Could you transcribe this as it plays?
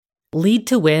Lead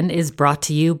to Win is brought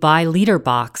to you by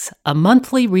LeaderBox, a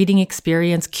monthly reading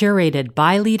experience curated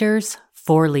by leaders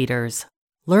for leaders.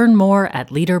 Learn more at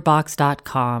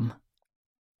leaderbox.com.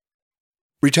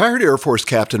 Retired Air Force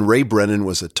Captain Ray Brennan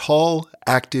was a tall,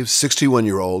 active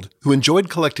 61-year-old who enjoyed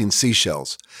collecting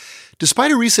seashells.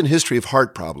 Despite a recent history of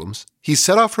heart problems, he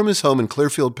set off from his home in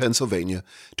Clearfield, Pennsylvania,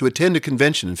 to attend a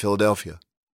convention in Philadelphia.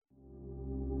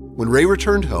 When Ray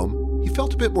returned home, he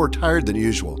felt a bit more tired than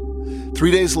usual. 3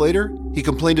 days later, he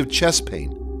complained of chest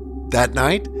pain. That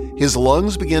night, his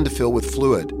lungs began to fill with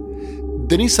fluid.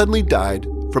 Then he suddenly died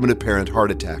from an apparent heart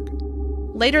attack.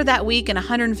 Later that week, and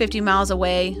 150 miles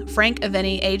away, Frank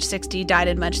Aveni, age 60, died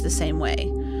in much the same way.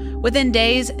 Within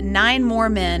days, 9 more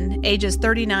men, ages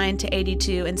 39 to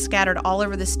 82 and scattered all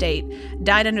over the state,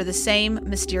 died under the same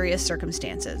mysterious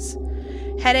circumstances.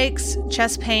 Headaches,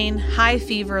 chest pain, high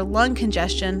fever, lung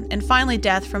congestion, and finally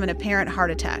death from an apparent heart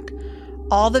attack.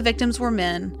 All the victims were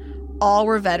men, all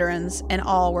were veterans, and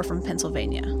all were from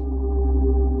Pennsylvania.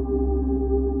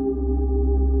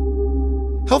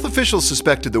 Health officials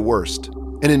suspected the worst.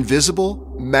 An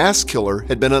invisible mass killer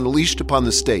had been unleashed upon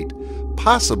the state,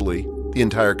 possibly the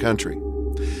entire country.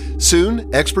 Soon,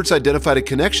 experts identified a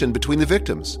connection between the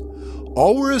victims.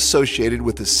 All were associated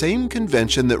with the same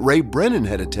convention that Ray Brennan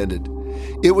had attended.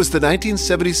 It was the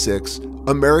 1976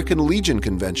 American Legion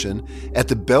Convention at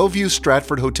the Bellevue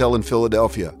Stratford Hotel in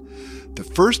Philadelphia, the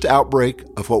first outbreak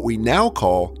of what we now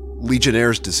call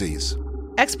Legionnaire's disease.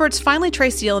 Experts finally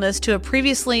traced the illness to a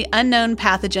previously unknown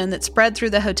pathogen that spread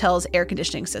through the hotel's air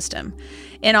conditioning system.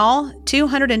 In all,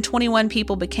 221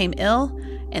 people became ill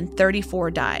and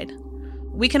 34 died.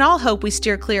 We can all hope we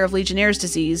steer clear of Legionnaire's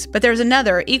disease, but there's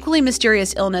another equally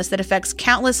mysterious illness that affects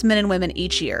countless men and women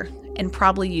each year, and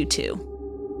probably you too.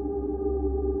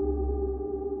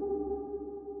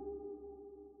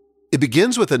 It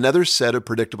begins with another set of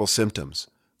predictable symptoms: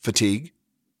 fatigue,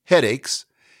 headaches,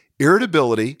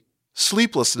 irritability,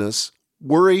 sleeplessness,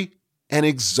 worry, and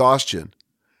exhaustion.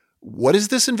 What is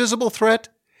this invisible threat?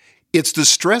 It's the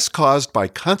stress caused by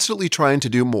constantly trying to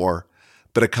do more,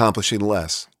 but accomplishing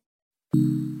less.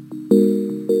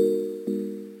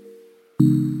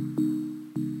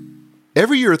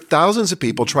 Every year, thousands of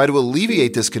people try to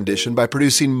alleviate this condition by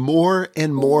producing more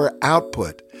and more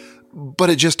output, but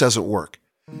it just doesn't work.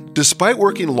 Despite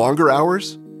working longer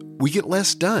hours, we get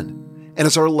less done. And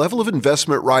as our level of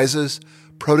investment rises,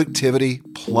 productivity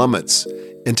plummets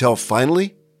until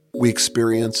finally we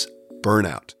experience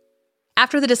burnout.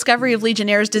 After the discovery of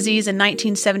Legionnaire's disease in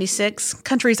 1976,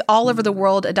 countries all over the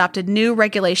world adopted new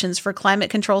regulations for climate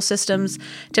control systems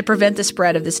to prevent the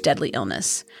spread of this deadly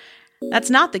illness. That's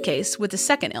not the case with the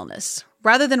second illness.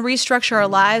 Rather than restructure our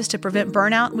lives to prevent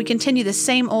burnout, we continue the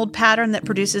same old pattern that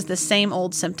produces the same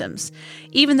old symptoms,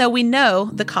 even though we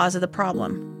know the cause of the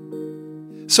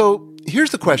problem. So here's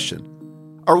the question.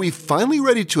 Are we finally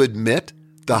ready to admit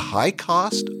the high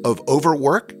cost of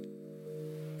overwork?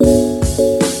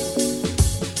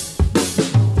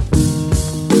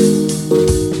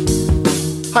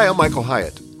 Hi, I'm Michael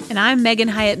Hyatt. And I'm Megan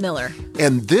Hyatt Miller.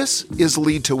 And this is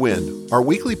Lead to Win, our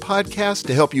weekly podcast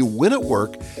to help you win at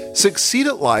work, succeed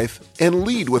at life, and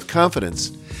lead with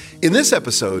confidence. In this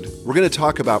episode, we're going to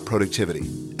talk about productivity,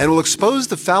 and we'll expose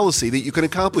the fallacy that you can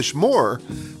accomplish more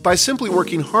by simply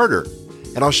working harder.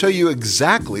 And I'll show you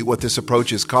exactly what this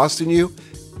approach is costing you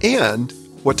and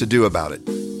what to do about it.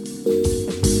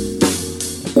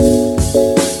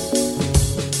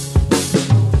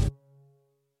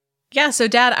 Yeah, so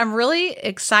Dad, I'm really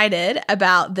excited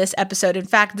about this episode. In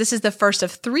fact, this is the first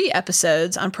of 3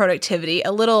 episodes on productivity,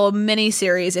 a little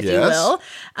mini-series, if you will.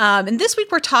 And this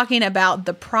week we're talking about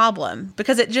the problem,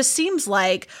 because it just seems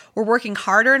like we're working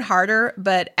harder and harder,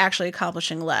 but actually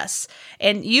accomplishing less.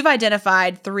 And you've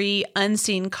identified 3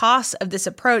 unseen costs of this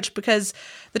approach, because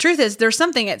the truth is there's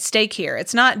something at stake here.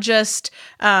 It's not just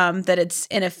that it's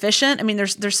inefficient. I mean,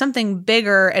 there's something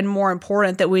bigger and more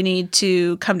important that we need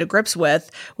to come to grips with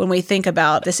when we think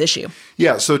about this issue.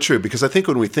 Yeah, so true. Because I think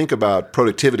when we think about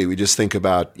productivity, we just think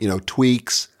about,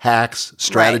 tweaks, hacks,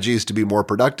 strategies to be more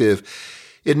productive.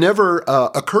 It never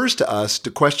occurs to us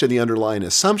to question the underlying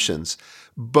assumptions.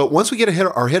 But once we get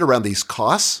our head around these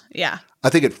costs, I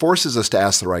think it forces us to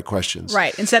ask the right questions.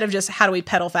 Right. Instead of just how do we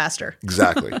pedal faster?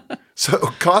 Exactly. So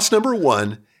cost number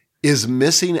 1 is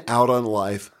missing out on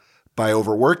life by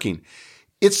overworking.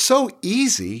 It's so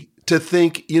easy to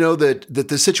think, that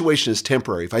the situation is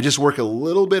temporary. If I just work a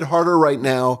little bit harder right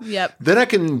now, then I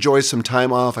can enjoy some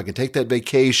time off. I can take that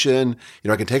vacation.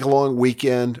 I can take a long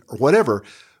weekend or whatever.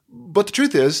 But the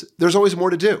truth is, there's always more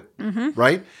to do,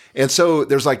 right? And so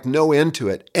there's no end to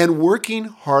it. And working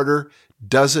harder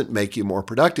doesn't make you more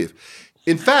productive.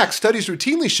 In fact, studies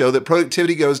routinely show that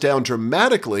productivity goes down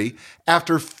dramatically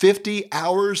after 50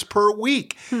 hours per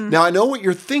week. Now, I know what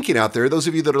you're thinking out there. Those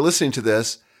of you that are listening to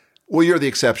this, well, you're the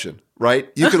exception, right?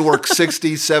 You can work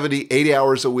 60, 70, 80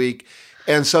 hours a week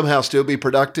and somehow still be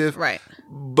productive. Right.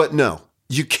 But no,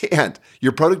 you can't.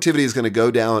 Your productivity is going to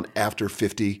go down after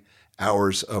 50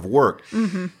 hours of work.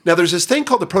 Now, there's this thing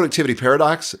called the productivity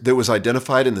paradox that was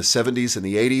identified in the 70s and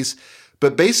the 80s.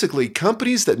 But basically,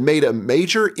 companies that made a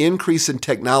major increase in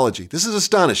technology, this is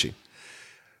astonishing.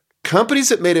 Companies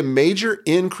that made a major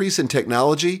increase in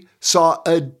technology saw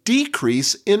a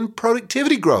decrease in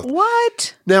productivity growth.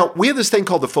 What? Now, we have this thing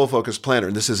called the Full Focus Planner,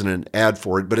 and this isn't an ad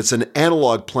for it, but it's an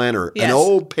analog planner, Yes. an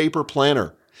old paper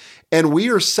planner. And we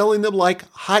are selling them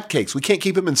like hotcakes. We can't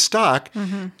keep them in stock.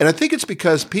 And I think it's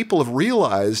because people have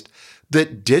realized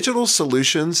that digital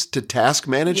solutions to task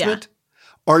management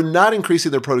are not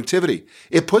increasing their productivity.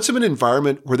 It puts them in an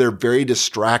environment where they're very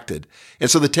distracted. And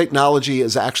so the technology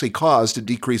has actually caused a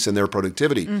decrease in their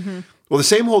productivity. Well, the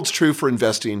same holds true for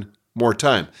investing more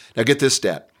time. Now get this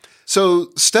stat. So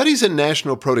studies in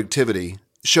national productivity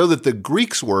show that the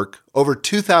Greeks work over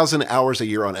 2,000 hours a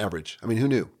year on average. I mean, who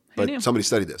knew? But somebody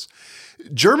studied this.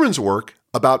 Germans work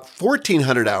about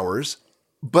 1,400 hours,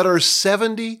 but are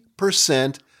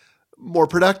 70% more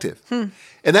productive. And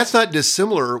that's not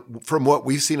dissimilar from what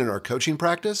we've seen in our coaching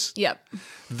practice. Yep.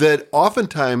 That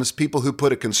oftentimes people who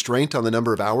put a constraint on the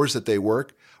number of hours that they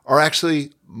work are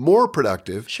actually more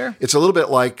productive. Sure. It's a little bit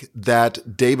like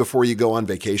that day before you go on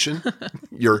vacation.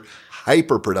 You're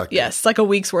hyper productive. Yes, like a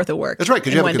week's worth of work. That's right,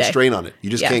 because you have a constraint on it. You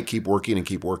just Yeah. can't keep working and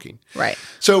keep working. Right.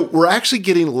 So we're actually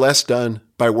getting less done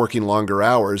by working longer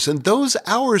hours. And those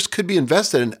hours could be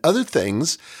invested in other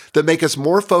things that make us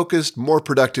more focused, more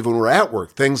productive when we're at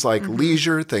work. Things like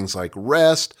leisure, things like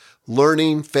rest,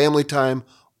 learning, family time,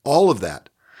 all of that.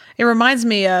 It reminds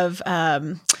me of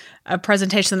a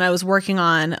presentation that I was working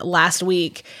on last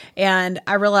week, and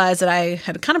I realized that I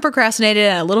had kind of procrastinated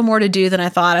and a little more to do than I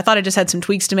thought. I thought I just had some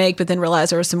tweaks to make, but then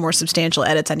realized there were some more substantial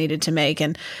edits I needed to make.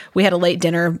 And we had a late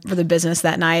dinner for the business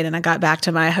that night, and I got back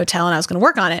to my hotel and I was going to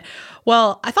work on it.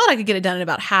 Well, I thought I could get it done in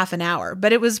about half an hour,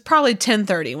 but it was probably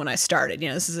 10:30 when I started.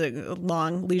 This is a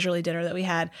long leisurely dinner that we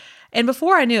had. And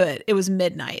before I knew it, it was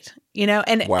midnight, and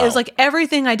Wow. it was like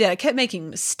everything I did, I kept making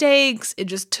mistakes. It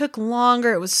just took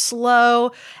longer. It was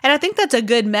slow. And I think that's a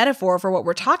good metaphor for what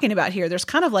we're talking about here. There's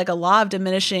kind of like a law of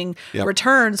diminishing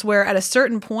returns where at a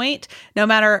certain point, no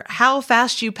matter how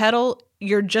fast you pedal,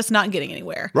 you're just not getting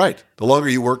anywhere. Right. The longer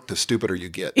you work, the stupider you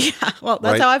get. Yeah, well,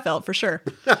 that's Right? how I felt for sure.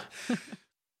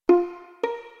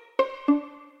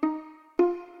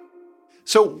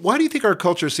 So why do you think our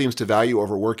culture seems to value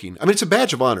overworking? I mean, it's a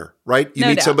badge of honor, right? You No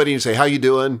meet doubt. somebody and you say, how you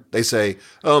doing? They say,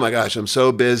 oh my gosh, I'm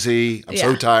so busy. I'm so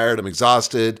Yeah. tired. I'm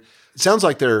exhausted. It sounds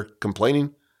like they're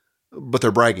complaining, but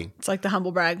they're bragging. It's like the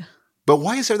humble brag. But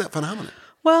why is there that phenomenon?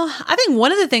 Well, I think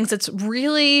one of the things that's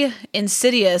really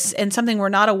insidious and something we're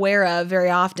not aware of very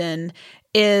often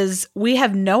is we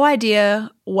have no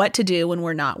idea what to do when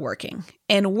we're not working.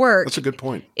 And work That's a good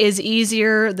point. is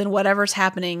easier than whatever's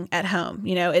happening at home.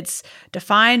 It's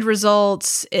defined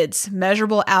results, it's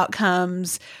measurable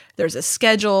outcomes, there's a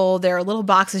schedule, there are little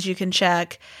boxes you can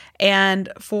check.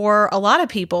 And for a lot of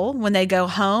people, when they go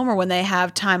home or when they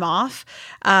have time off,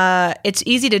 it's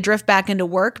easy to drift back into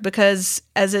work because,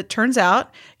 as it turns out,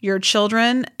 your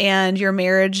children and your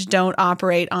marriage don't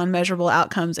operate on measurable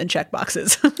outcomes and check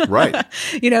boxes. Right.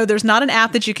 There's not an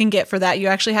app that you can get for that. You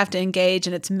actually have to engage,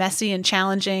 and it's messy and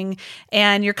challenging,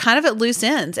 and you're kind of at loose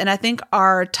ends. And I think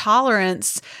our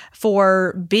tolerance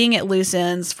for being at loose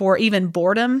ends, for even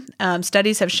boredom,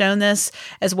 studies have shown this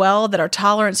as well, that our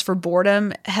tolerance for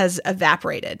boredom has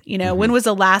evaporated. When was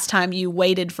the last time you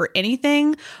waited for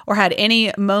anything or had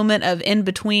any moment of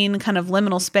in-between kind of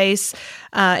liminal space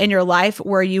in your life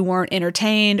where you weren't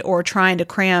entertained or trying to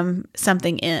cram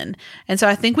something in? And so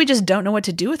I think we just don't know what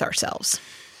to do with ourselves.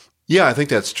 Yeah, I think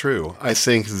that's true. I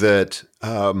think that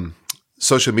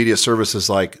social media services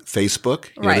like Facebook,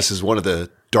 Right. this is one of the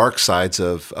dark sides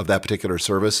of that particular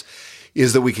service,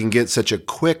 is that we can get such a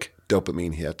quick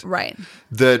dopamine hit Right.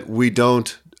 that we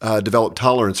don't develop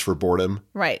tolerance for boredom.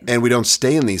 Right. And we don't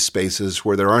stay in these spaces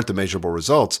where there aren't the measurable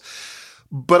results.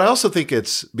 But I also think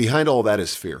it's behind all that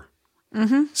is fear.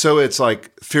 So it's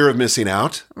like fear of missing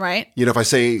out. Right. If I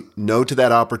say no to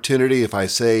that opportunity, if I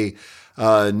say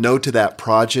no to that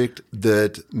project,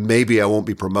 that maybe I won't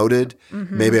be promoted,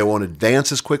 maybe I won't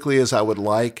advance as quickly as I would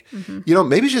like.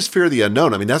 Maybe it's just fear of the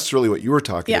unknown. I mean, that's really what you were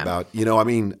talking Yeah. about.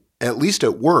 At least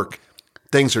at work,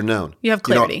 things are known. You have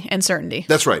clarity and certainty.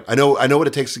 That's right. I know what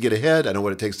it takes to get ahead. I know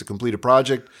what it takes to complete a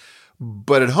project.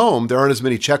 But at home, there aren't as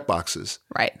many check boxes.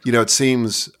 Right. It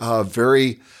seems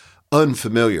very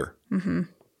unfamiliar. Mm-hmm.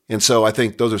 And so I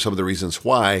think those are some of the reasons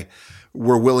why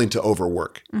we're willing to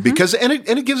overwork. Mm-hmm. Because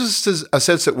it gives us a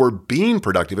sense that we're being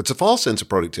productive. It's a false sense of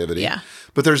productivity. Yeah.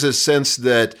 But there's this sense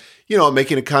that, I'm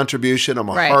making a contribution. I'm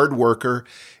a hard worker.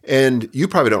 And you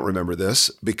probably don't remember this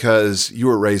because you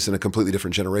were raised in a completely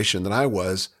different generation than I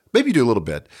was. Maybe you do a little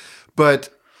bit. But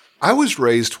I was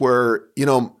raised where,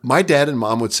 my dad and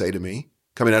mom would say to me,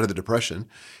 coming out of the Depression,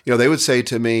 they would say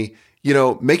to me,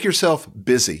 make yourself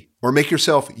busy or make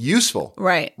yourself useful.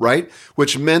 Right. Right?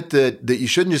 Which meant that you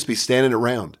shouldn't just be standing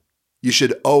around. You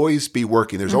should always be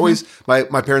working. There's always,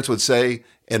 my parents would say,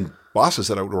 and bosses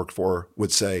that I would work for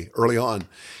would say early on,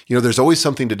 there's always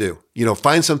something to do.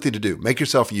 Find something to do. Make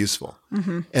yourself useful.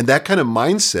 Mm-hmm. And that kind of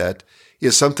mindset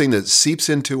is something that seeps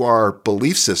into our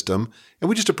belief system, and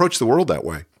we just approach the world that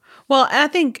way. Well, I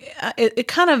think it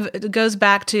kind of goes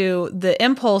back to the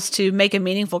impulse to make a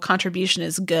meaningful contribution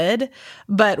is good.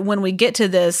 But when we get to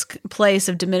this place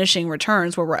of diminishing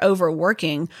returns where we're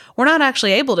overworking, we're not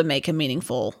actually able to make a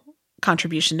meaningful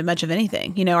contribution to much of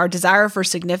anything. Our desire for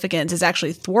significance is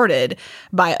actually thwarted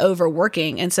by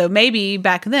overworking. And so maybe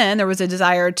back then there was a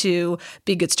desire to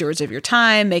be good stewards of your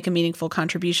time, make a meaningful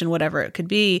contribution, whatever it could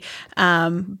be.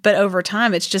 But over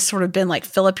time, it's just sort of been like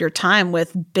fill up your time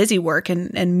with busy work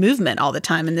and movement all the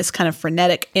time and this kind of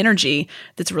frenetic energy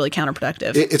that's really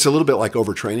counterproductive. It's a little bit like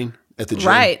overtraining at the gym.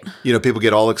 Right. People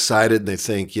get all excited and they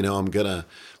think, I'm going to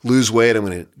lose weight. I'm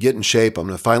going to get in shape. I'm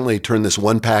going to finally turn this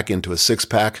 1-pack into a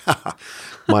 6-pack.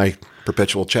 My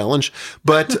perpetual challenge.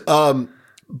 But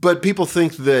people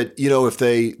think that, if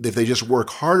they just work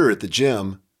harder at the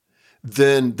gym,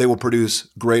 then they will produce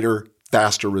greater,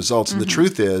 faster results. And the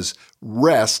truth is,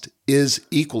 rest is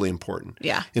equally important.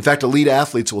 Yeah. In fact, elite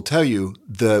athletes will tell you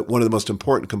that one of the most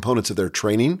important components of their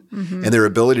training and their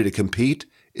ability to compete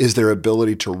is their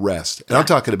ability to rest. And I'm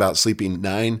talking about sleeping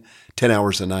 9-10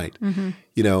 hours a night. Mm-hmm.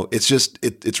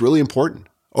 It's really important.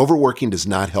 Overworking does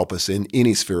not help us in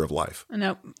any sphere of life.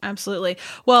 No, absolutely.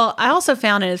 Well, I also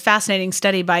found a fascinating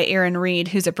study by Erin Reed,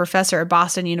 who's a professor at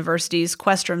Boston University's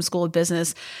Questrom School of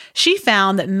Business. She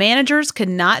found that managers could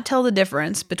not tell the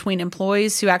difference between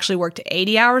employees who actually worked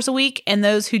 80 hours a week and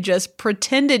those who just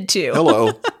pretended to.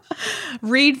 Hello.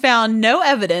 Reed found no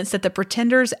evidence that the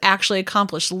pretenders actually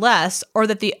accomplished less or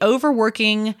that the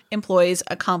overworking employees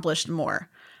accomplished more.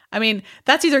 I mean,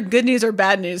 that's either good news or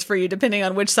bad news for you, depending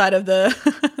on which side of the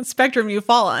spectrum you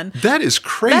fall on. That is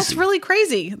crazy. That's really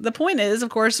crazy. The point is, of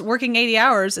course, working 80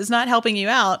 hours is not helping you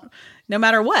out no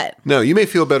matter what. No, you may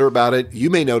feel better about it. You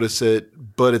may notice it,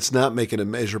 but it's not making a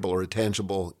measurable or a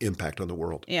tangible impact on the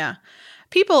world. Yeah.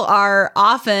 People are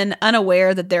often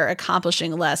unaware that they're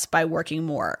accomplishing less by working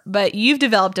more, but you've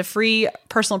developed a free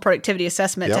personal productivity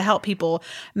assessment to help people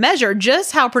measure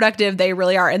just how productive they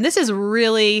really are. And this is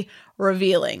really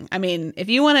revealing. I mean, if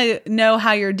you want to know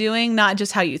how you're doing, not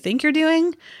just how you think you're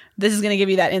doing, this is going to give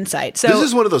you that insight. So this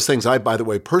is one of those things I, by the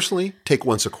way, personally take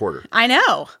once a quarter. I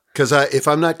know. Because if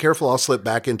I'm not careful, I'll slip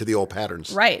back into the old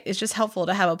patterns. Right. It's just helpful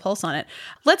to have a pulse on it.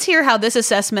 Let's hear how this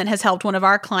assessment has helped one of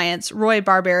our clients, Roy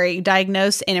Barberry,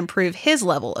 diagnose and improve his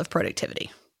level of productivity.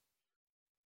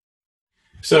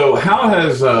 So how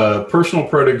has a personal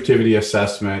productivity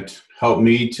assessment helped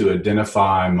me to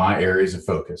identify my areas of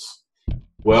focus?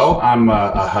 Well, I'm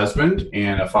a husband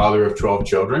and a father of 12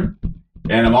 children,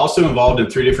 and I'm also involved in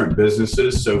 3 different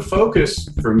businesses. So focus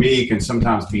for me can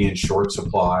sometimes be in short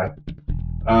supply.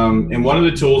 And one of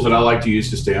the tools that I like to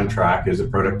use to stay on track is a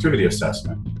productivity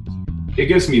assessment. It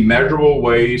gives me measurable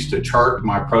ways to chart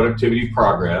my productivity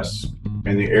progress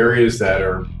in the areas that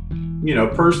are,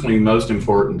 personally most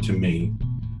important to me,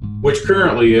 which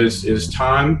currently is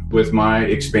time with my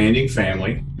expanding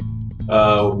family.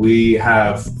 We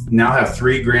now have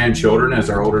 3 grandchildren as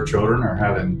our older children are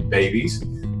having babies.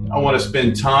 I want to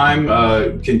spend time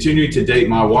continuing to date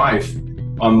my wife.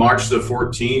 On March the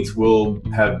 14th, we'll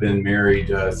have been married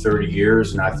 30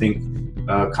 years, and I think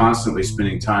constantly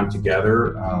spending time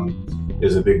together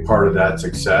is a big part of that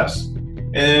success.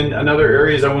 And another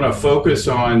area is I want to focus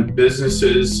on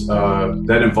businesses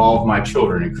that involve my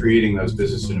children and creating those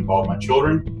businesses that involve my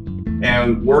children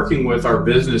and working with our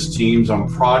business teams on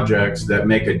projects that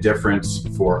make a difference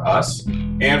for us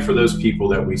and for those people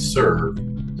that we serve.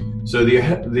 So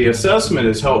the assessment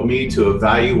has helped me to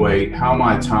evaluate how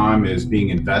my time is being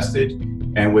invested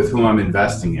and with who I'm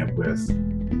investing it with.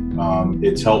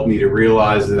 It's helped me to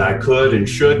realize that I could and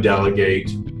should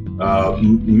delegate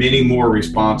many more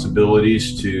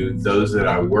responsibilities to those that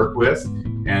I work with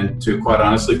and to, quite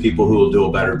honestly, people who will do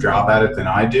a better job at it than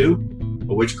I do,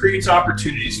 which creates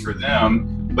opportunities for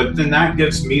them But then that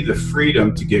gives me the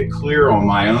freedom to get clear on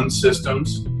my own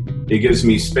systems. It gives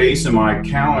me space in my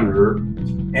calendar,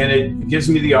 and it gives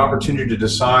me the opportunity to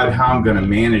decide how I'm going to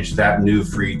manage that new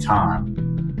free time.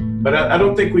 But I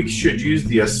don't think we should use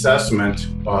the assessment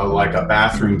like a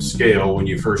bathroom scale when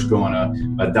you first go on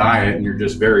a diet and you're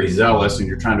just very zealous and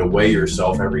you're trying to weigh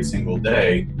yourself every single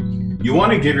day. You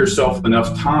want to give yourself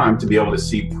enough time to be able to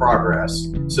see progress.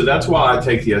 So that's why I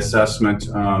take the assessment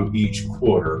each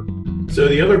quarter. So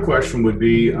the other question would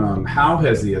be, how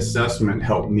has the assessment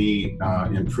helped me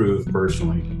improve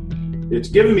personally? It's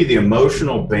given me the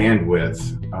emotional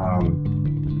bandwidth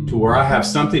to where I have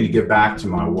something to give back to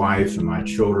my wife and my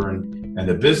children and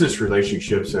the business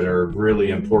relationships that are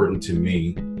really important to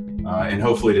me and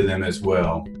hopefully to them as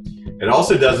well. It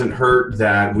also doesn't hurt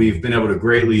that we've been able to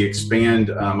greatly expand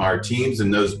our teams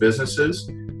in those businesses,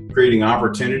 creating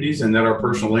opportunities, and that our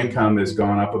personal income has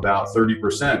gone up about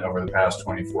 30% over the past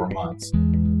 24 months.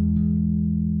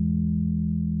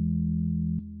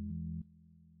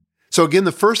 So again,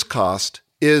 the first cost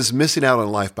is missing out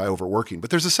on life by overworking, but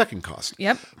there's a second cost.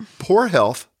 Yep. Poor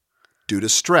health due to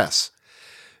stress.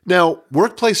 Now,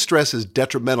 workplace stress is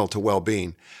detrimental to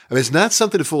well-being. I mean, it's not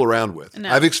something to fool around with.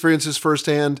 No. I've experienced this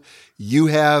firsthand. You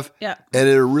have. Yeah. And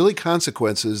there are really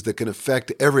consequences that can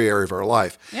affect every area of our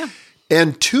life. Yeah.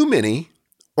 And too many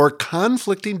or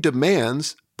conflicting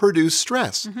demands produce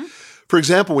stress. Mm-hmm. For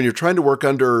example, when you're trying to work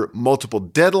under multiple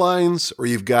deadlines, or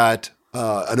you've got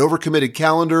an overcommitted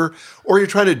calendar, or you're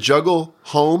trying to juggle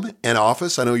home and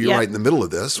office. I know you're right in the middle of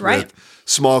this with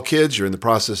small kids. You're in the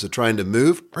process of trying to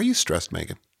move. Are you stressed,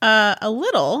 Megan? A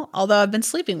little, although I've been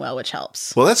sleeping well, which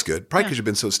helps. Well, that's good. Probably because you've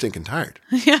been so stinking tired.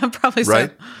 Yeah, probably so.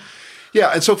 Right?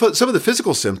 Yeah. And so some of the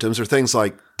physical symptoms are things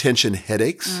like tension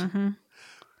headaches,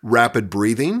 rapid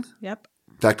breathing. Yep.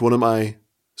 In fact, one of my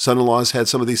son-in-laws had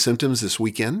some of these symptoms this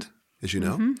weekend, as you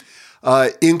know.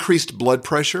 Increased blood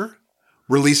pressure,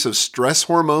 release of stress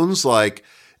hormones like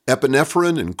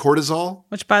epinephrine and cortisol.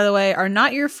 Which, by the way, are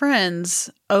not your friends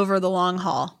over the long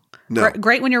haul. No.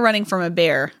 Great when you're running from a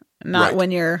bear, not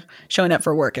when you're showing up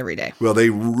for work every day. Well, they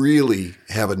really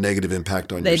have a negative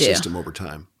impact on your system over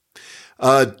time.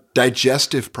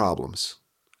 Digestive problems,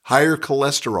 higher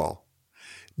cholesterol,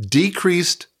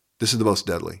 decreased, this is the most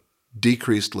deadly,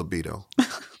 decreased libido.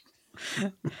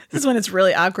 This is when it's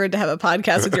really awkward to have a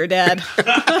podcast with your dad.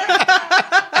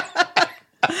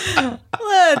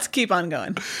 Let's keep on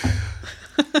going.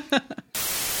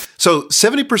 So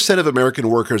 70% of American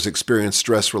workers experience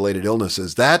stress-related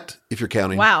illnesses. That, if you're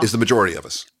counting, is the majority of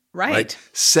us. Right.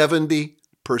 70%.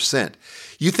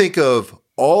 You think of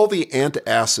all the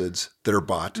antacids that are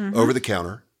bought over the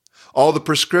counter, all the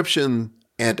prescription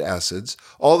antacids,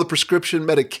 all the prescription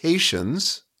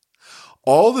medications,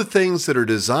 all the things that are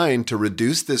designed to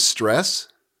reduce this stress,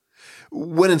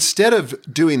 when instead of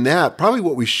doing that, probably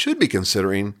what we should be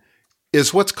considering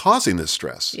is what's causing this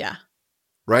stress. Yeah.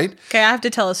 Right? Okay, I have to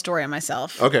tell a story on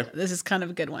myself. Okay. This is kind of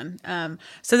a good one.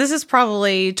 So this is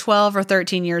probably 12 or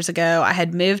 13 years ago. I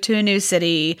had moved to a new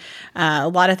city. A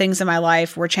lot of things in my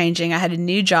life were changing. I had a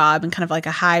new job and kind of like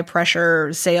a high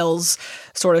pressure sales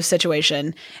sort of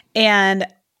situation. And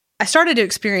I started to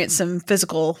experience some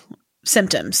physical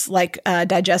symptoms like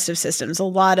digestive systems, a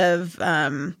lot of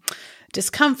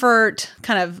discomfort,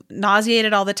 kind of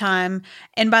nauseated all the time.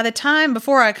 And by the time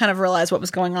before I kind of realized what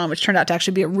was going on, which turned out to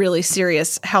actually be a really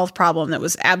serious health problem that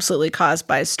was absolutely caused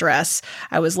by stress,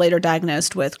 I was later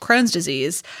diagnosed with Crohn's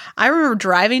disease. I remember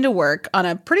driving to work on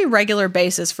a pretty regular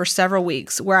basis for several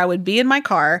weeks where I would be in my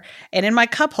car and in my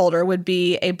cup holder would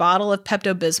be a bottle of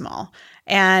Pepto-Bismol.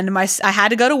 And I had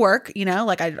to go to work, you know,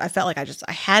 like I felt like I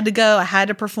had to go, I had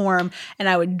to perform, and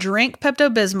I would drink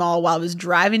Pepto-Bismol while I was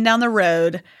driving down the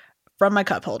road from my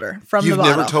cup holder, from the bottle.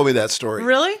 You've never told me that story.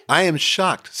 Really? I am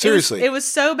shocked. Seriously. It was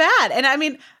so bad. And I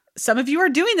mean, some of you are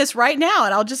doing this right now,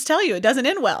 and I'll just tell you, it doesn't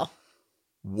end well.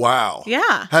 Wow.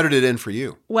 Yeah. How did it end for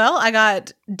you? Well, I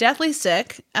got deathly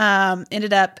sick,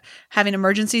 ended up having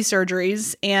emergency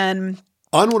surgeries, and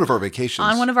on one of our vacations.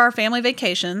 On one of our family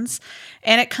vacations.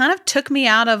 And it kind of took me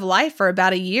out of life for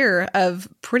about a year of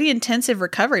pretty intensive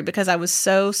recovery because I was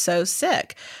so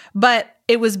sick. But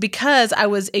it was because I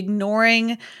was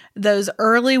ignoring those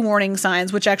early warning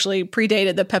signs, which actually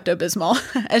predated the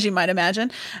Pepto-Bismol, as you might imagine.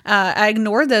 I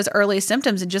ignored those early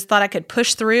symptoms and just thought I could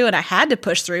push through, and I had to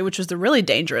push through, which was the really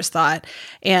dangerous thought,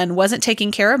 and wasn't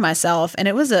taking care of myself. And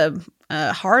it was a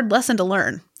hard lesson to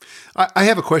learn. I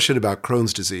have a question about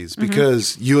Crohn's disease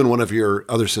because you and one of your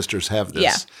other sisters have this.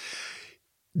 Yeah.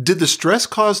 Did the stress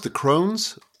cause the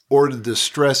Crohn's, or did the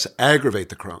stress aggravate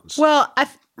the Crohn's? Well,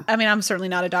 I mean, I'm certainly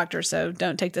not a doctor, so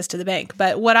don't take this to the bank.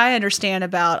 But what I understand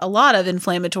about a lot of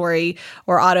inflammatory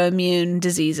or autoimmune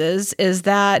diseases is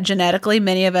that genetically,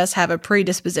 many of us have a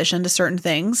predisposition to certain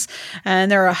things.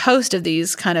 And there are a host of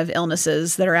these kind of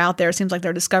illnesses that are out there. It seems like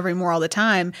they're discovering more all the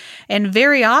time. And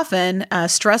very often,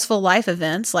 stressful life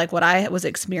events, like what I was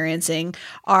experiencing,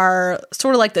 are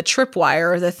sort of like the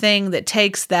tripwire, or the thing that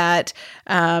takes that,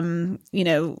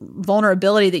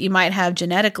 vulnerability that you might have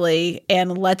genetically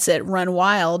and lets it run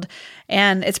wild.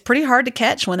 And it's pretty hard to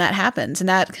catch when that happens. And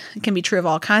that can be true of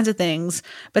all kinds of things.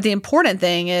 But the important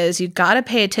thing is you've got to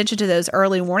pay attention to those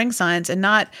early warning signs and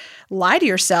not lie to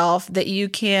yourself that you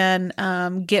can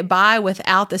get by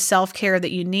without the self-care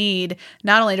that you need,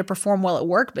 not only to perform well at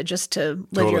work, but just to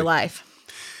live your life.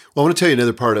 Well, I want to tell you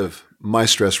another part of my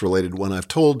stress-related one. I've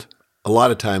told a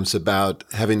lot of times about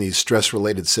having these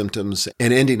stress-related symptoms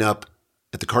and ending up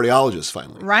at the cardiologist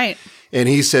finally. Right. And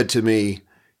he said to me,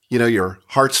 your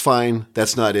heart's fine.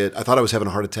 That's not it. I thought I was having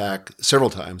a heart attack several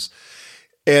times.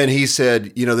 And he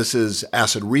said, this is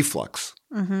acid reflux.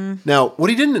 Mm-hmm. Now, what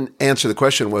he didn't answer the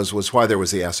question was why there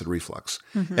was the acid reflux.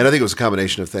 Mm-hmm. And I think it was a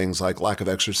combination of things like lack of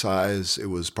exercise. It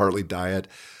was partly diet,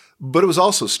 but it was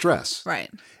also stress. Right.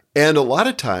 And a lot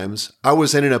of times I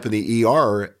was ending up in the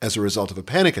ER as a result of a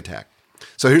panic attack.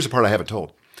 So here's the part I haven't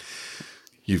told.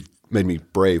 You've made me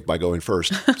brave by going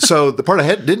first. So the part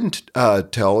I didn't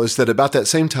tell is that about that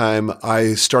same time,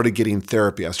 I started getting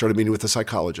therapy. I started meeting with a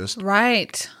psychologist.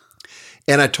 Right.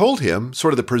 And I told him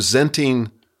sort of the presenting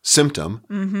symptom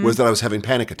was that I was having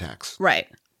panic attacks. Right.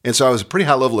 And so I was a pretty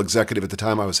high-level executive at the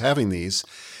time I was having these.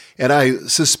 And I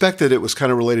suspected it was kind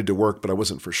of related to work, but I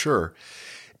wasn't for sure.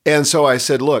 And so I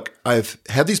said, look, I've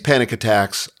had these panic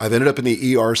attacks. I've ended up in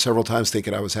the ER several times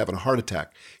thinking I was having a heart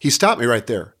attack. He stopped me right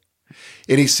there.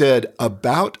 And he said,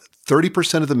 about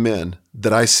 30% of the men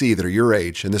that I see that are your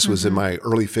age, and this was in my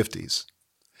early 50s,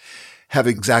 have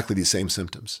exactly these same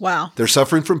symptoms. Wow. They're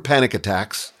suffering from panic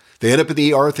attacks. They end up in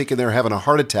the ER thinking they're having a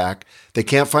heart attack. They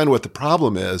can't find what the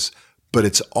problem is, but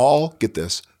it's all, get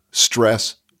this,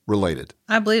 stress related.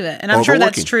 I believe it. And I'm sure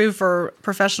that's true for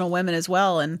professional women as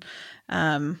well. And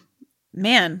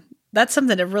man, that's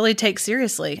something to really take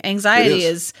seriously. Anxiety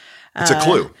is it's a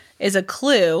clue. Is a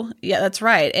clue. Yeah, that's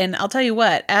right. And I'll tell you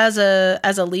what, as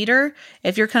a leader,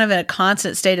 if you're kind of in a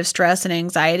constant state of stress and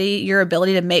anxiety, your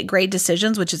ability to make great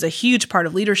decisions, which is a huge part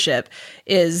of leadership,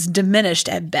 is diminished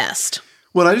at best.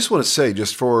 Well, I just want to say,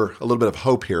 just for a little bit of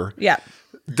hope here,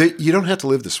 that you don't have to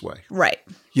live this way. Right.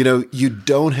 You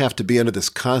don't have to be under this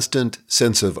constant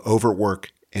sense of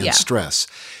overwork and stress.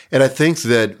 And I think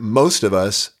that most of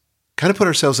us kind of put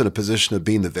ourselves in a position of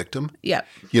being the victim. Yeah.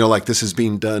 Like this is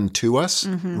being done to us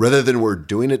rather than we're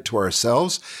doing it to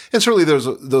ourselves. And certainly there's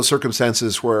those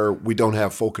circumstances where we don't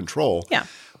have full control. Yeah.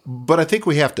 But I think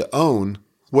we have to own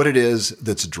what it is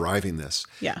that's driving this.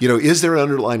 Yeah. Is there an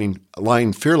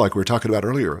underlying fear like we were talking about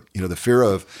earlier? The fear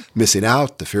of missing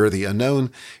out, the fear of the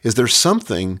unknown. Is there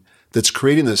something that's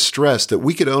creating this stress that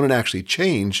we could own and actually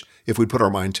change if we put our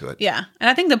mind to it? Yeah. And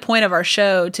I think the point of our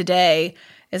show today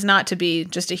is not to be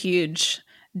just a huge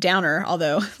downer,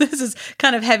 although this is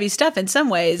kind of heavy stuff in some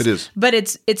ways. It is. But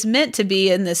it's meant to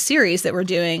be in this series that we're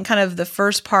doing, kind of the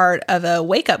first part of a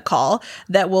wake-up call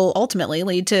that will ultimately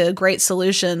lead to great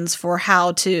solutions for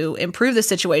how to improve the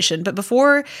situation. But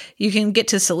before you can get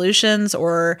to solutions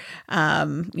or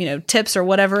tips or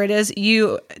whatever it is,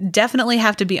 you definitely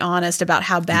have to be honest about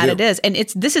how bad it is. And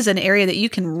this is an area that you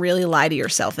can really lie to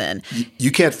yourself in.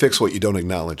 You can't fix what you don't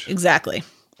acknowledge. Exactly.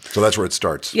 So that's where it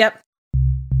starts. Yep.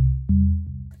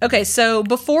 Okay, so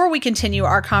before we continue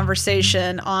our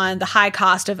conversation on the high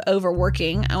cost of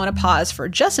overworking, I want to pause for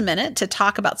just a minute to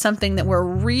talk about something that we're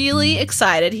really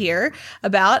excited here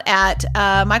about at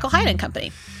Michael Hyatt &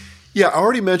 Company. Yeah, I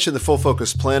already mentioned the Full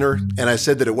Focus Planner, and I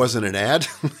said that it wasn't an ad.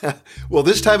 Well,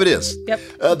 this time it is.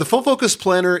 Yep. The Full Focus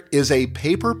Planner is a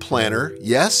paper planner.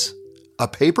 Yes, a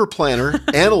paper planner,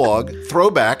 analog,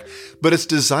 throwback, but it's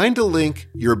designed to link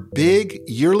your big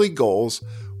yearly goals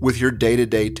with your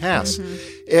day-to-day tasks.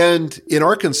 And in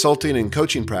our consulting and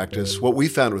coaching practice, what we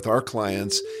found with our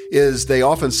clients is they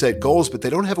often set goals, but they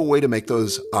don't have a way to make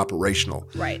those operational.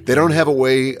 Right. They don't have a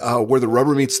way where the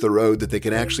rubber meets the road that they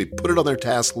can actually put it on their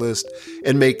task list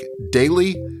and make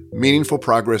daily, meaningful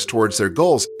progress towards their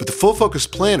goals. But the Full Focus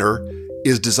Planner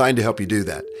is designed to help you do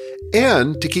that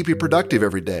and to keep you productive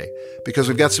every day, because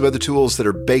we've got some other tools that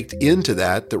are baked into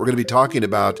that we're going to be talking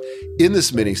about in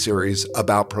this mini series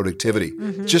about productivity.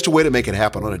 Mm-hmm. Just a way to make it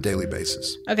happen on a daily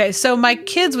basis. Okay, so my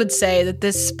kids would say that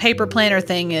this paper planner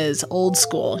thing is old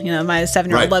school. You know, my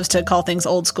 7-year-old loves to call things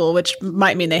old school, which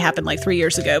might mean they happened like 3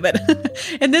 years ago. But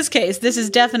in this case, this is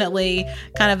definitely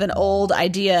kind of an old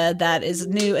idea that is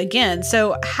new again.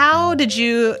 So how did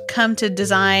you come to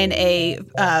design a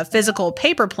physical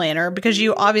paper planner? Because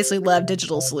you obviously love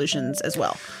digital solutions as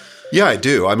well. Yeah, I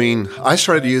do. I mean, I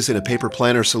started using a paper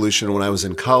planner solution when I was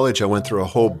in college. I went through a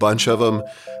whole bunch of them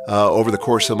over the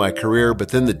course of my career, but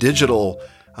then the digital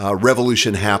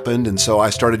revolution happened. And so I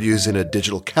started using a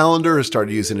digital calendar, I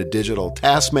started using a digital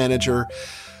task manager,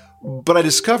 but I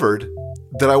discovered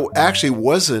that I actually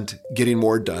wasn't getting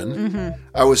more done. Mm-hmm.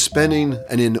 I was spending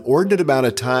an inordinate amount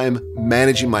of time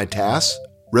managing my tasks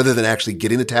rather than actually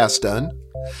getting the tasks done.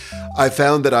 I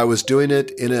found that I was doing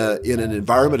it in an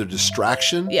environment of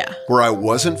distraction where I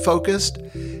wasn't focused,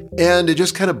 and it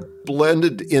just kind of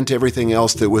blended into everything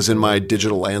else that was in my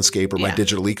digital landscape or my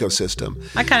digital ecosystem.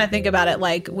 I kind of think about it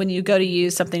like when you go to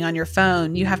use something on your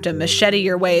phone, you have to machete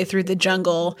your way through the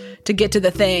jungle to get to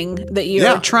the thing that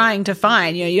you're trying to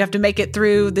find. You know, you have to make it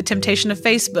through the temptation of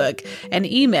Facebook and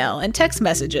email and text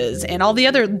messages and all the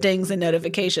other dings and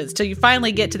notifications till you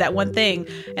finally get to that one thing.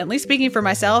 And at least speaking for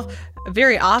myself,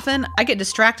 very often I get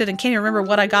distracted and can't even remember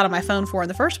what I got on my phone for in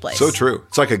the first place. So true.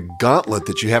 It's like a gauntlet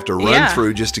that you have to run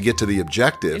through just to get to the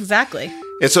objective. Exactly.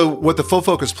 And so what the Full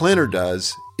Focus Planner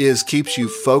does is keeps you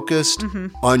focused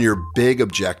on your big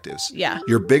objectives,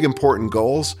 your big important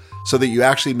goals, so that you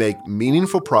actually make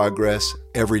meaningful progress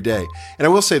every day. And I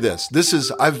will say this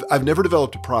is, I've never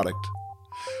developed a product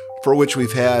for which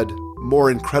we've had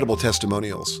more incredible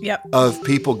testimonials of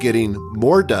people getting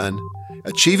more done,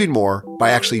 achieving more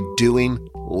by actually doing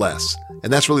less.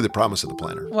 And that's really the promise of the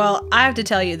planner. Well, I have to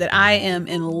tell you that I am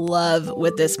in love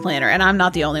with this planner, and I'm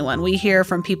not the only one. We hear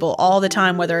from people all the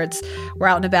time, whether it's we're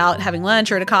out and about having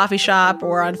lunch or at a coffee shop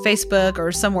or on Facebook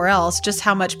or somewhere else, just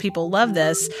how much people love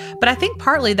this. But I think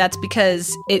partly that's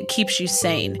because it keeps you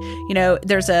sane. You know,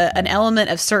 there's an element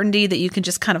of certainty that you can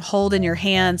just kind of hold in your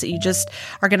hands, that you just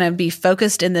are going to be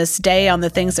focused in this day on the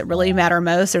things that really matter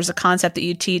most. There's a concept that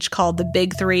you teach called the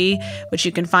Big Three, which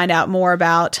you can find out more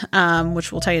about,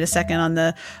 which we'll tell you in a second on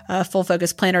the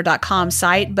fullfocusplanner.com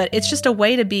site, but it's just a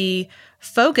way to be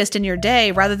focused in your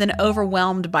day rather than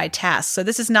overwhelmed by tasks. So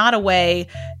this is not a way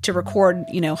to record,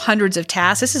 hundreds of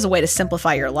tasks. This is a way to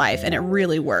simplify your life, and it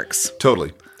really works.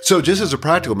 Totally. So just as a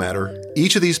practical matter,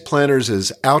 each of these planners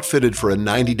is outfitted for a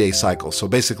 90-day cycle. So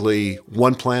basically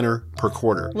one planner per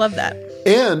quarter. Love that.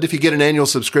 And if you get an annual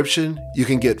subscription, you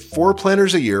can get 4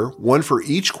 planners a year, one for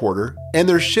each quarter, and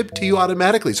they're shipped to you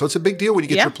automatically. So it's a big deal when you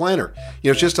get your planner.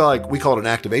 It's just like, we call it an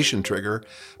activation trigger,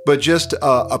 but just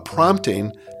a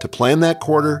prompting to plan that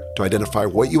quarter, to identify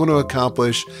what you want to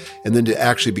accomplish, and then to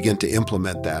actually begin to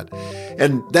implement that.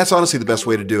 And that's honestly the best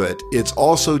way to do it. It's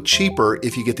also cheaper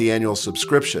if you get the annual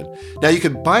subscription. Now, you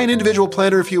can buy an individual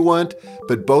planner if you want,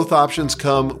 but both options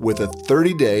come with a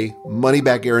 30-day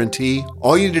money-back guarantee.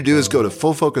 All you need to do is go to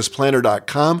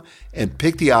fullfocusplanner.com and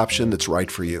pick the option that's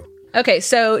right for you. Okay,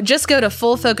 so just go to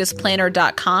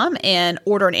fullfocusplanner.com and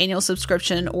order an annual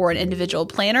subscription or an individual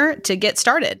planner to get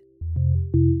started.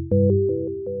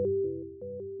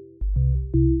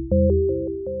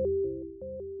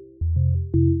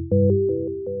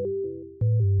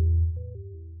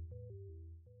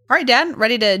 All right, Dad,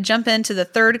 ready to jump into the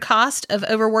third cost of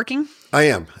overworking? I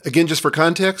am. Again, just for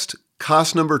context,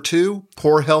 cost number 2,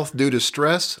 poor health due to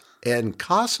stress, and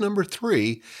cost number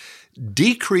 3,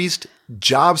 decreased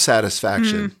job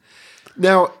satisfaction.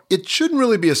 Now, it shouldn't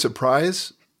really be a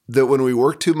surprise that when we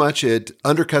work too much, it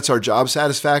undercuts our job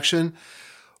satisfaction.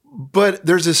 But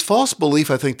there's this false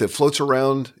belief, I think, that floats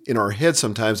around in our head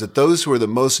sometimes that those who are the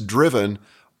most driven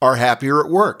are happier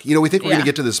at work. We think we're going to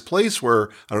get to this place where,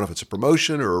 I don't know if it's a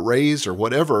promotion or a raise or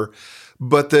whatever,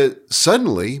 but that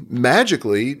suddenly,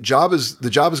 magically, the job is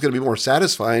going to be more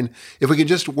satisfying if we can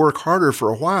just work harder for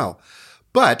a while.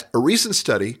 But a recent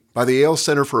study by the Yale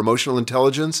Center for Emotional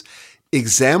Intelligence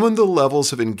examined the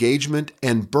levels of engagement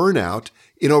and burnout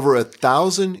in over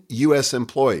 1,000 U.S.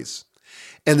 employees.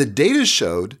 And the data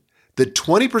showed that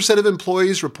 20% of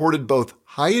employees reported both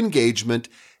high engagement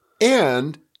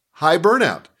and high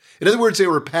burnout. In other words, they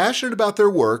were passionate about their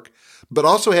work, but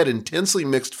also had intensely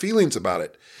mixed feelings about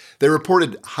it. They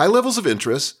reported high levels of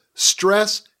interest,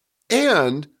 stress,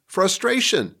 and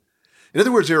frustration. In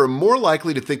other words, they were more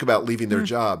likely to think about leaving their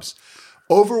jobs.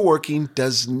 Overworking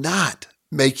does not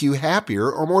make you happier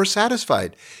or more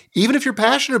satisfied, even if you're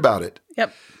passionate about it.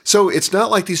 Yep. So it's not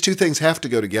like these two things have to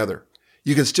go together.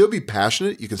 You can still be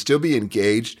passionate, you can still be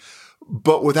engaged,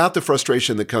 but without the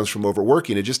frustration that comes from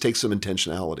overworking. It just takes some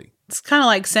intentionality. It's kind of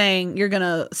like saying you're going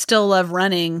to still love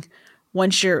running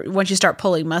once you start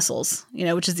pulling muscles,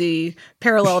 which is the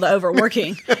parallel to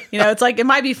overworking. It's like it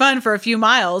might be fun for a few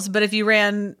miles, but if you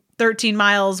ran 13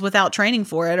 miles without training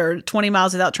for it or 20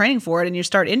 miles without training for it and you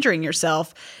start injuring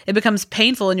yourself, it becomes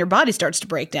painful and your body starts to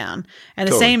break down. And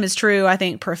the same is true, I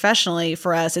think, professionally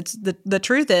for us. It's the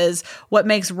truth is what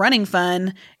makes running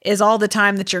fun is all the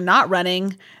time that you're not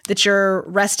running, that you're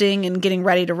resting and getting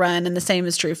ready to run. And the same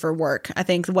is true for work. I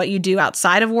think what you do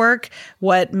outside of work,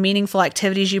 what meaningful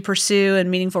activities you pursue and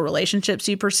meaningful relationships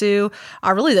you pursue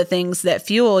are really the things that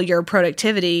fuel your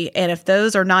productivity. And if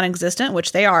those are non-existent,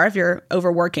 which they are if you're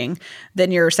overworking, then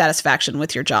your satisfaction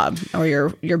with your job or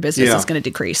your business is going to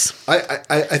decrease.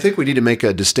 I think we need to make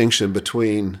a distinction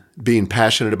between being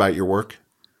passionate about your work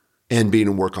and being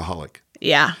a workaholic.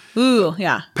 Yeah. Ooh,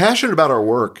 yeah. Passionate about our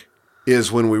work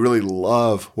is when we really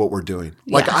love what we're doing.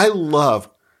 Like I love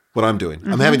what I'm doing.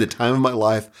 I'm having the time of my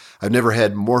life. I've never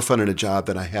had more fun in a job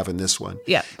than I have in this one.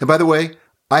 Yeah. And by the way,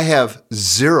 I have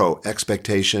zero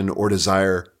expectation or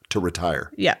desire to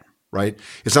retire. Yeah. Right?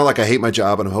 It's not like I hate my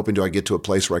job and I'm hoping do I get to a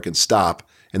place where I can stop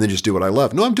and then just do what I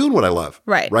love. No, I'm doing what I love.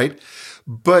 Right. Right?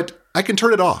 But I can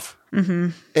turn it off. Mm-hmm.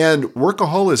 And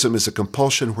workaholism is a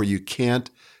compulsion where you can't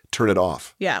turn it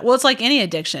off. Yeah. Well, it's like any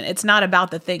addiction. It's not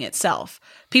about the thing itself.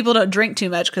 People don't drink too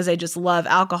much because they just love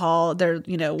alcohol. They're,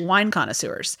 wine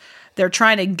connoisseurs. They're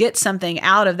trying to get something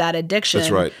out of that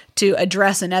addiction to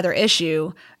address another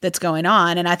issue that's going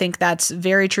on. And I think that's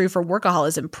very true for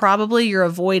workaholism. Probably you're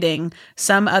avoiding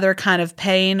some other kind of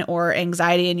pain or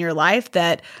anxiety in your life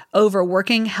that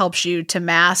overworking helps you to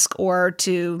mask or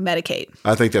to medicate.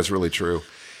 I think that's really true.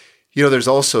 There's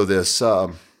also this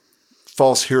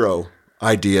false hero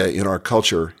idea in our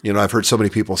culture. I've heard so many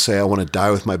people say, I want to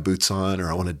die with my boots on, or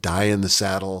I want to die in the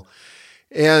saddle.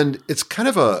 And it's kind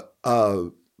of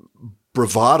a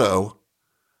bravado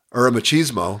or a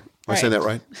machismo. Am I saying that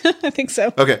right? I think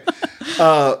so. Okay.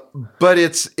 But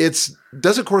it's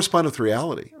doesn't correspond with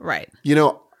reality. Right.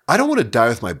 I don't want to die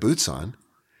with my boots on.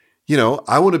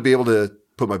 I want to be able to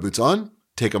put my boots on,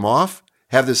 take them off,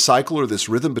 have this cycle or this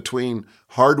rhythm between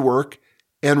hard work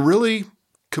and really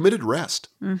committed rest.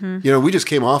 Mm-hmm. We just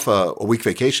came off a week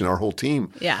vacation, our whole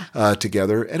team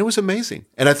together, and it was amazing.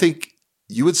 And I think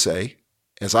you would say,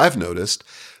 as I've noticed,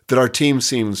 that our team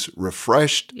seems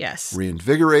refreshed,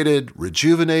 reinvigorated,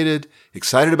 rejuvenated,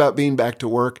 excited about being back to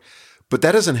work. But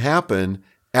that doesn't happen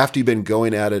after you've been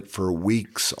going at it for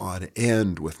weeks on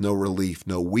end with no relief,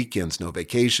 no weekends, no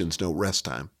vacations, no rest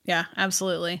time. Yeah,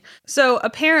 absolutely. So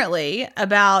apparently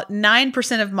about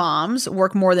 9% of moms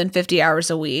work more than 50 hours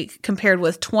a week compared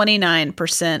with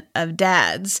 29% of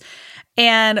dads.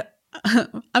 And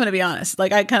I'm going to be honest,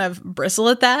 like I kind of bristle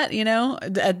at that,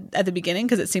 at the beginning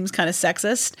because it seems kind of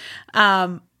sexist.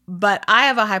 But I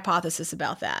have a hypothesis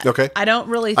about that. Okay. I don't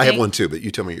really think... I have one too, but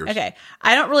you tell me yours. Okay.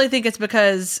 I don't really think it's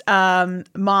because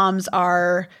moms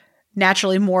are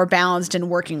naturally more balanced and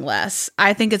working less.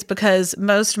 I think it's because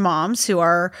most moms who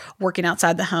are working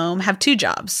outside the home have two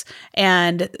jobs.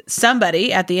 And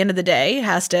somebody at the end of the day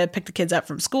has to pick the kids up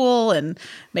from school and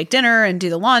make dinner and do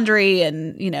the laundry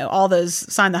and, all those,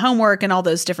 sign the homework and all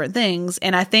those different things.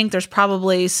 And I think there's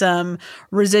probably some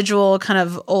residual kind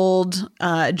of old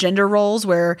gender roles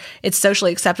where it's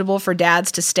socially acceptable for dads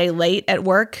to stay late at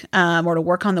work or to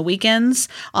work on the weekends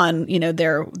on,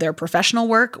 their professional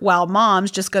work, while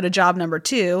moms just go to job number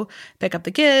 2, pick up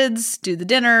the kids, do the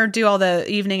dinner, do all the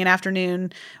evening and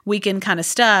afternoon weekend kind of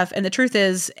stuff. And the truth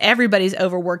is everybody's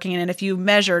overworking. And if you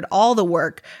measured all the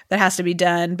work that has to be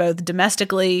done, both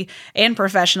domestically and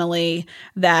professionally,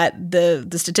 that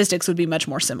the statistics would be much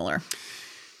more similar.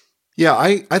 Yeah,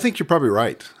 I think you're probably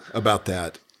right about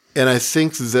that. And I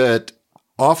think that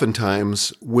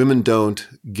oftentimes women don't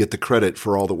get the credit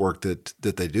for all the work that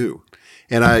they do.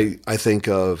 And I think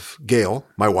of Gail,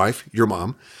 my wife, your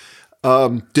mom,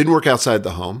 didn't work outside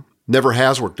the home, never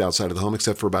has worked outside of the home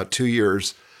except for about 2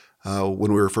 years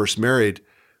when we were first married.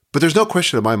 But there's no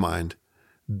question in my mind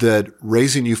that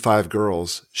raising you 5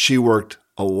 girls, she worked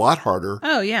a lot harder,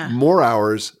 more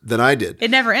hours than I did.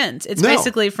 It never ends. It's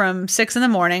basically from 6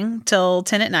 a.m. till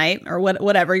 10 p.m. or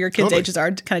whatever your kids' ages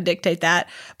are to kind of dictate that.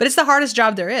 But it's the hardest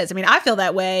job there is. I mean, I feel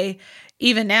that way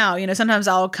even now. Sometimes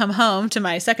I'll come home to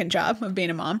my second job of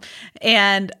being a mom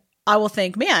and I will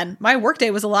think, man, my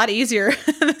workday was a lot easier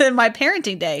than my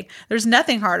parenting day. There's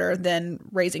nothing harder than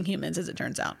raising humans, as it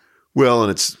turns out. Well,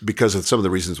 and it's because of some of the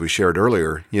reasons we shared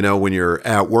earlier. When you're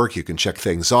at work, you can check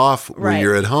things off. When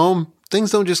you're at home,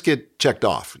 things don't just get checked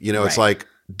off. It's like,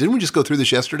 didn't we just go through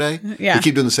this yesterday? Yeah. We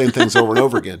keep doing the same things over and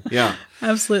over again. Yeah.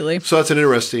 Absolutely. So that's an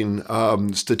interesting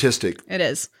statistic. It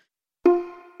is.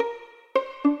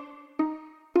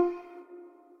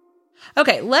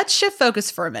 Okay, let's shift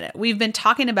focus for a minute. We've been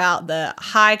talking about the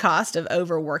high cost of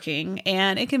overworking,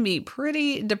 and it can be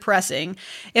pretty depressing.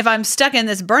 If I'm stuck in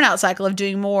this burnout cycle of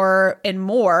doing more and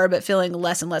more, but feeling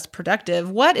less and less productive,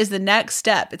 what is the next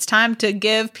step? It's time to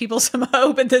give people some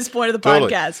hope at this point of the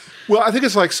podcast. Well, I think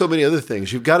it's like so many other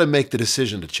things. You've got to make the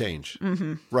decision to change,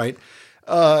 right?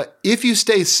 If you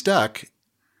stay stuck,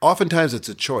 oftentimes it's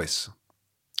a choice.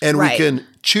 And we can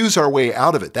choose our way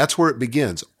out of it. That's where it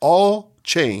begins. All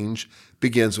change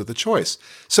begins with a choice.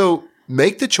 So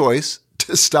make the choice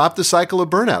to stop the cycle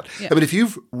of burnout. Yeah. I mean, if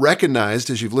you've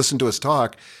recognized, as you've listened to us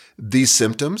talk, these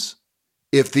symptoms,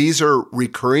 if these are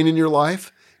recurring in your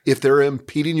life, if they're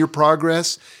impeding your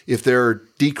progress, if they're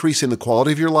decreasing the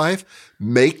quality of your life,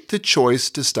 make the choice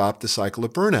to stop the cycle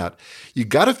of burnout. You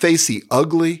got to face the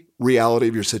ugly reality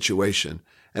of your situation.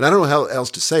 And I don't know how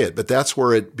else to say it, but that's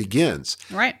where it begins.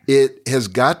 Right. It has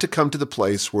got to come to the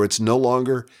place where it's no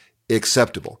longer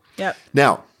acceptable. Yep.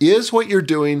 Now, is what you're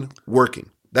doing working?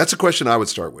 That's a question I would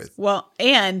start with. Well,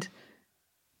 and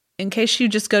in case you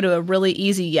just go to a really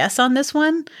easy yes on this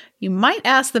one, you might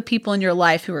ask the people in your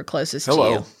life who are closest to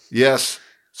you. Yes,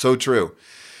 so true.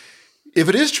 If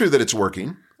it is true that it's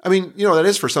working, I mean, that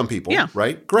is for some people,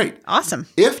 right? Great. Awesome.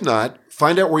 If not,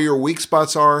 find out where your weak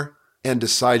spots are and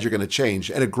decide you're going to change.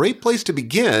 And a great place to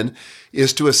begin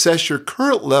is to assess your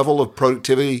current level of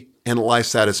productivity and life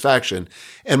satisfaction.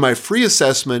 And my free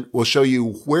assessment will show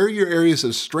you where your areas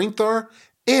of strength are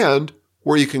and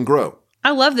where you can grow.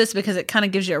 I love this because it kind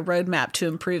of gives you a roadmap to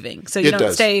improving. So you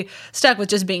don't stay stuck with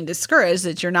just being discouraged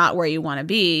that you're not where you want to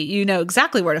be. You know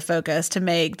exactly where to focus to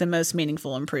make the most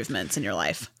meaningful improvements in your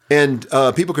life. And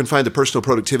people can find the personal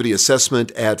productivity assessment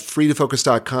at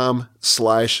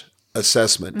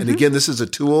freetofocus.com/assessment. And again, this is a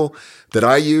tool that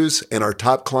I use and our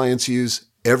top clients use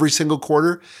every single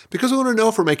quarter because we want to know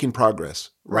if we're making progress,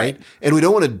 right? And we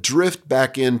don't want to drift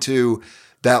back into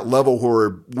that level where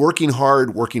we're working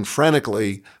hard, working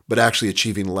frantically, but actually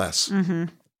achieving less. Mm-hmm.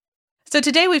 So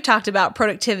today we've talked about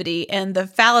productivity and the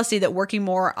fallacy that working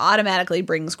more automatically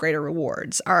brings greater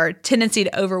rewards. Our tendency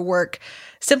to overwork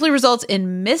simply results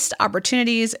in missed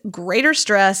opportunities, greater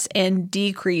stress, and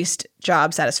decreased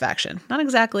job satisfaction. Not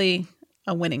exactly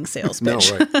a winning sales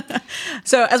pitch. No, right.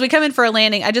 So as we come in for a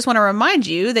landing, I just want to remind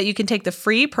you that you can take the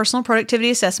free personal productivity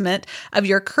assessment of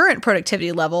your current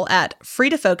productivity level at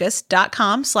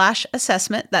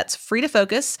freetofocus.com/assessment. That's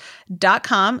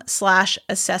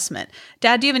freetofocus.com/assessment.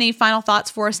 Dad, do you have any final thoughts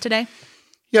for us today?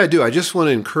 Yeah, I do. I just want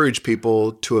to encourage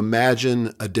people to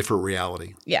imagine a different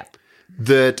reality. Yeah.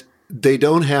 That they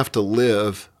don't have to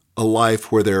live a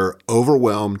life where they're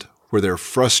overwhelmed, where they're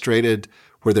frustrated,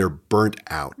 where they're burnt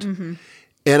out. Mm-hmm.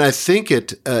 And I think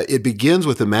it begins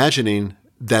with imagining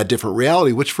that different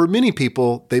reality, which for many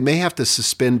people, they may have to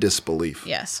suspend disbelief.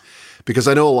 Yes. Because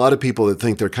I know a lot of people that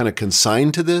think they're kind of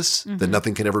consigned to this, that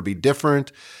nothing can ever be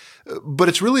different. But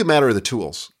it's really a matter of the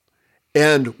tools.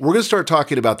 And we're going to start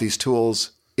talking about these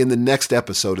tools in the next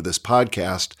episode of this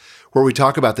podcast, where we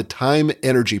talk about the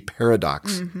time-energy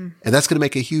paradox. Mm-hmm. And that's going to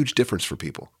make a huge difference for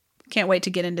people. Can't wait to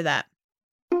get into that.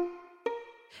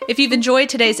 If you've enjoyed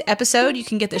today's episode, you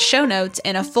can get the show notes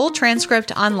and a full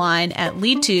transcript online at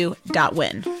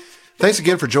lead2.win. Thanks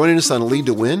again for joining us on Lead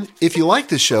to Win. If you like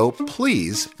this show,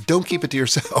 please don't keep it to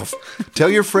yourself. Tell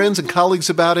your friends and colleagues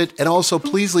about it, and also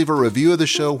please leave a review of the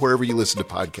show wherever you listen to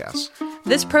podcasts.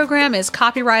 This program is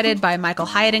copyrighted by Michael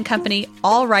Hyatt and Company,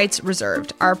 all rights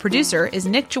reserved. Our producer is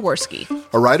Nick Jaworski.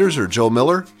 Our writers are Joel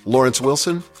Miller, Lawrence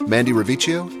Wilson, Mandy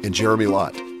Ravicchio, and Jeremy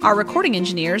Lott. Our recording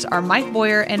engineers are Mike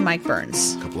Boyer and Mike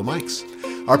Burns. A couple of mics.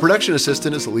 Our production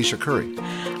assistant is Alicia Curry.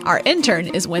 Our intern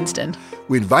is Winston.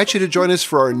 We invite you to join us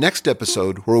for our next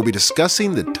episode, where we'll be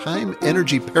discussing the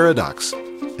time-energy paradox.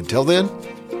 Until then,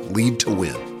 lead to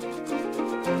win.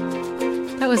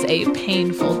 That was a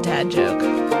painful dad joke.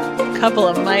 Couple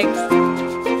of mics.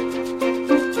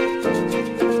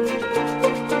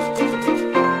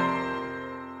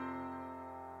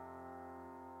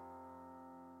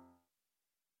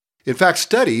 In fact,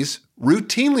 studies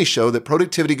routinely show that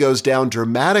productivity goes down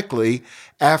dramatically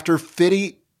after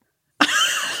fitty.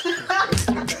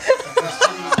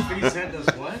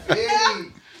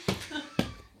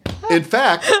 In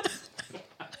fact,